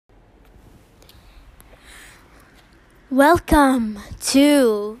Welcome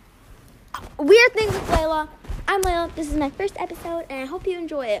to Weird Things with Layla. I'm Layla. This is my first episode, and I hope you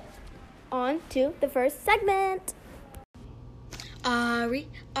enjoy it. On to the first segment. Ari.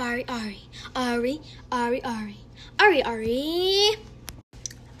 Okay,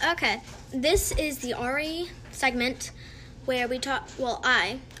 this is the Ari segment where we talk,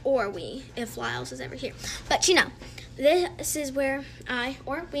 I, or we, if Lyles is ever here. But this is where I,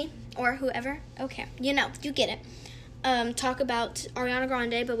 or we, or whoever, okay, you get it. Talk about Ariana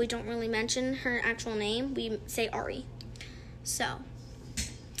Grande, but we don't really mention her actual name. We say Ari. So,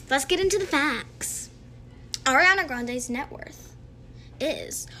 let's get into the facts. Ariana Grande's net worth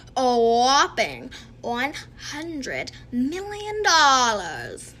is a whopping $100 million.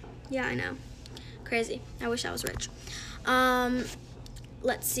 Yeah, I know. Crazy. I wish I was rich.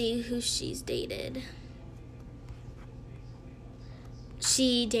 Let's see who she's dated.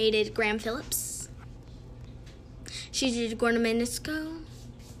 She dated Graham Phillips. She dated Gordon Minisco.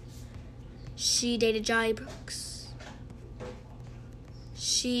 She dated Jolly Brooks.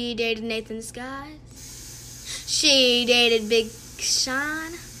 She dated Nathan Skies. She dated Big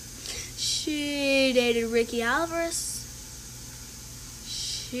Sean. She dated Ricky Alvarez.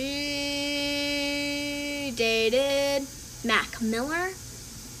 She dated Mac Miller.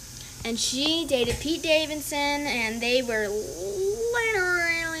 And she dated Pete Davidson, and they were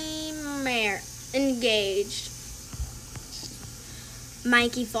literally engaged.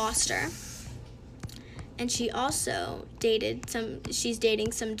 Mikey Foster. And she also she's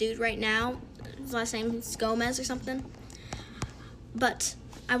dating some dude right now. His last name is Gomez or something. But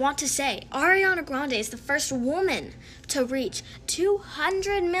I want to say, Ariana Grande is the first woman to reach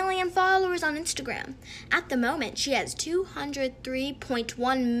 200 million followers on Instagram. At the moment, she has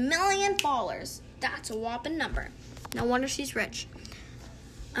 203.1 million followers. That's a whopping number. No wonder she's rich.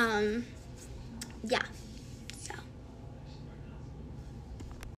 Yeah.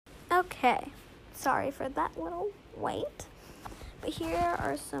 Okay, sorry for that little wait, but here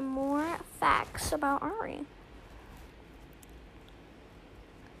are some more facts about Ari.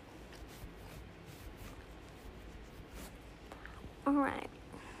 Alright,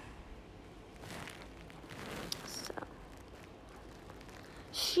 so,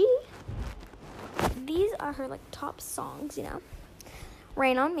 these are her, top songs,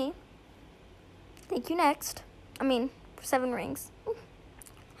 Rain on Me, Thank You Next, 7 Rings,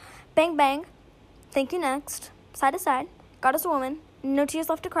 Bang Bang, Thank You Next, Side to Side, God Is a Woman, No Tears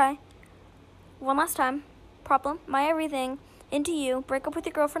Left to Cry, One Last Time, Problem, My Everything, Into You, Break Up With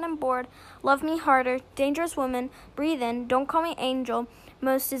Your Girlfriend, I'm Bored, Love Me Harder, Dangerous Woman, Breathe In, Don't Call Me Angel,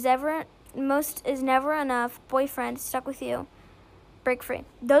 Most is Never Enough, Boyfriend, Stuck With You, Break Free.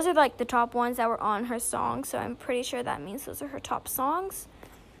 Those are the top ones that were on her song, so I'm pretty sure that means those are her top songs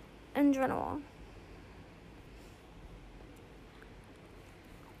in general.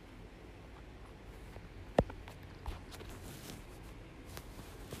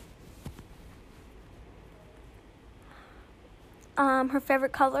 Her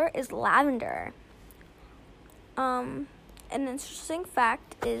favorite color is lavender. An interesting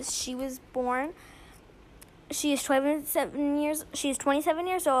fact is she is 27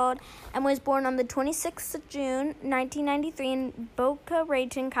 years old and was born on the 26th of June, 1993 in Boca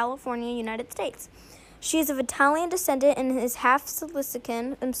Raton, California, United States. She is of Italian descent and is half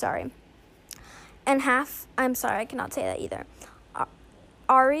Sicilian, I cannot say that either.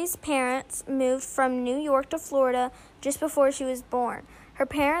 Ari's parents moved from New York to Florida just before she was born. Her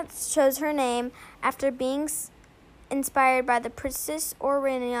parents chose her name after being inspired by the Princess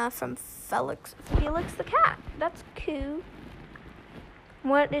Aurora from Felix the Cat. That's cool.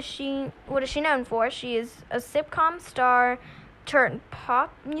 What is she known for? She is a sitcom star turned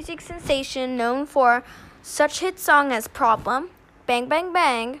pop music sensation known for such hit songs as Problem, Bang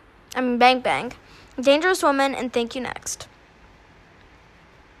Bang, Dangerous Woman, and Thank You Next.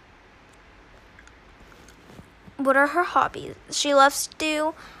 What are her hobbies? She loves to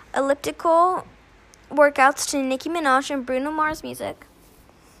do elliptical workouts to Nicki Minaj and Bruno Mars music.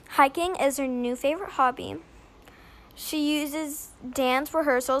 Hiking is her new favorite hobby. She uses dance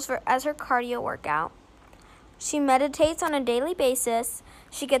rehearsals as her cardio workout. She meditates on a daily basis.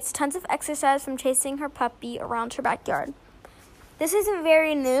 She gets tons of exercise from chasing her puppy around her backyard. This isn't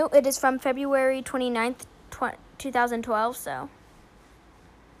very new. It is from February 29th, 2012, so...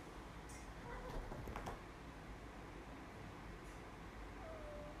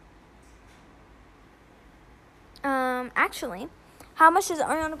 Actually, how much does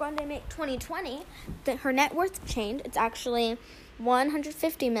Ariana Grande make 2020? Her net worth changed. It's actually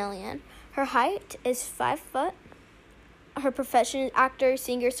 $150 million. Her height is 5 foot. Her profession is actor,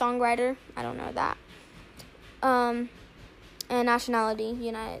 singer, songwriter. I don't know that. and nationality,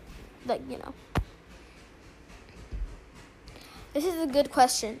 This is a good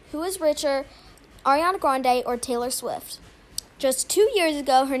question. Who is richer, Ariana Grande or Taylor Swift? Just 2 years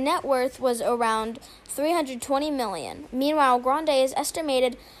ago, her net worth was around $320 million. Meanwhile, Grande is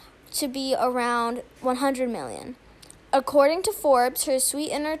estimated to be around $100 million. According to Forbes, her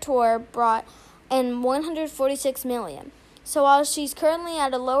Sweetener tour brought in $146 million. So while she's currently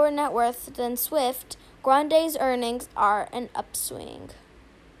at a lower net worth than Swift, Grande's earnings are an upswing.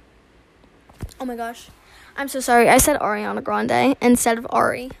 Oh my gosh. I'm so sorry. I said Ariana Grande instead of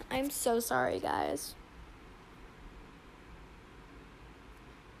Ari. I'm so sorry, guys.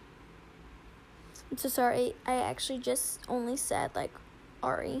 I'm so sorry. I actually just only said,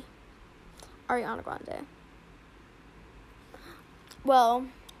 Ariana Grande. Well,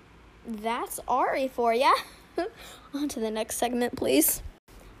 that's Ari for ya. On to the next segment, please.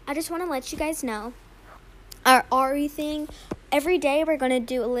 I just want to let you guys know our Ari thing. Every day we're going to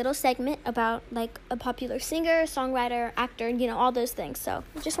do a little segment about, a popular singer, songwriter, actor, all those things. So,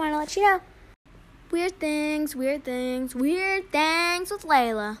 I just want to let you know. Weird things with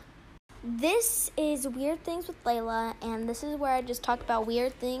Layla. This is Weird Things with Layla, and this is where I just talk about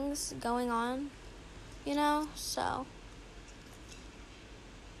weird things going on, so,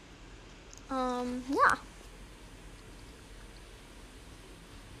 yeah.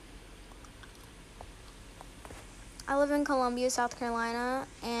 I live in Columbia, South Carolina,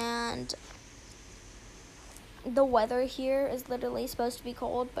 and the weather here is literally supposed to be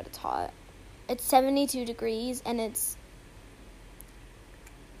cold, but it's hot. It's 72 degrees, and it's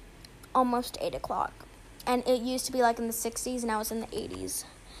almost 8 o'clock. And it used to be, in the 60s, and now it's in the 80s.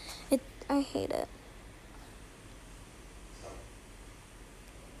 I hate it.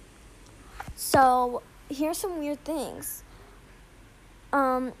 So, here's some weird things.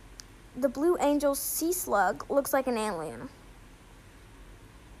 The Blue Angel sea slug looks like an alien.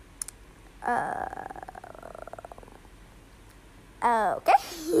 Okay.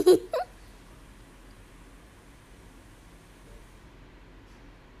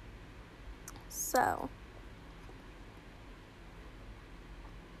 So,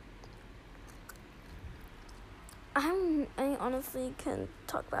 I honestly can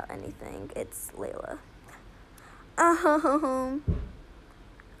talk about anything. It's Layla.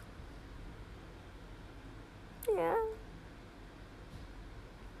 Yeah.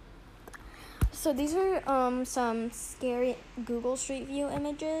 So these are some scary Google Street View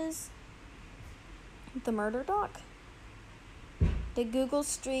images. The murder doc. Did Google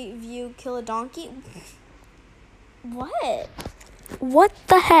Street View kill a donkey? What? What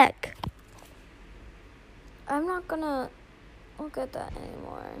the heck? I'm not gonna look at that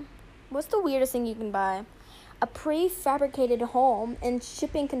anymore. What's the weirdest thing you can buy? A prefabricated home and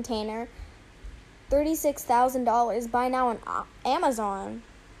shipping container. $36,000. Buy now on Amazon.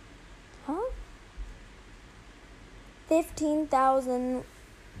 Huh? 15,000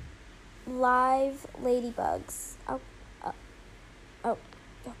 live ladybugs. Oh,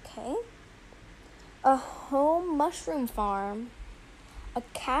 okay. A home mushroom farm. A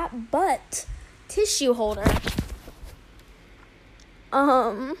cat butt tissue holder.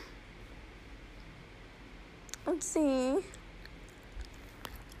 Let's see.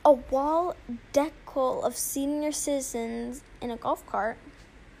 A wall decal of senior citizens in a golf cart.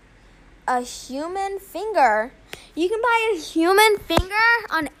 A human finger. You can buy a human finger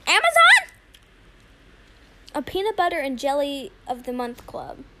on Amazon? A peanut butter and jelly of the month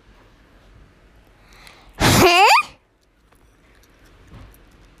club. Huh?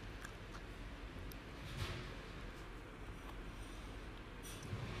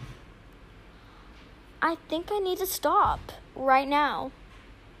 I think I need to stop right now.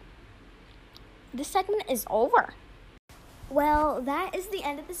 This segment is over. Well, that is the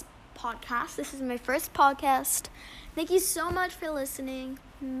end of this podcast. This is my first podcast. Thank you so much for listening.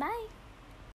 Bye.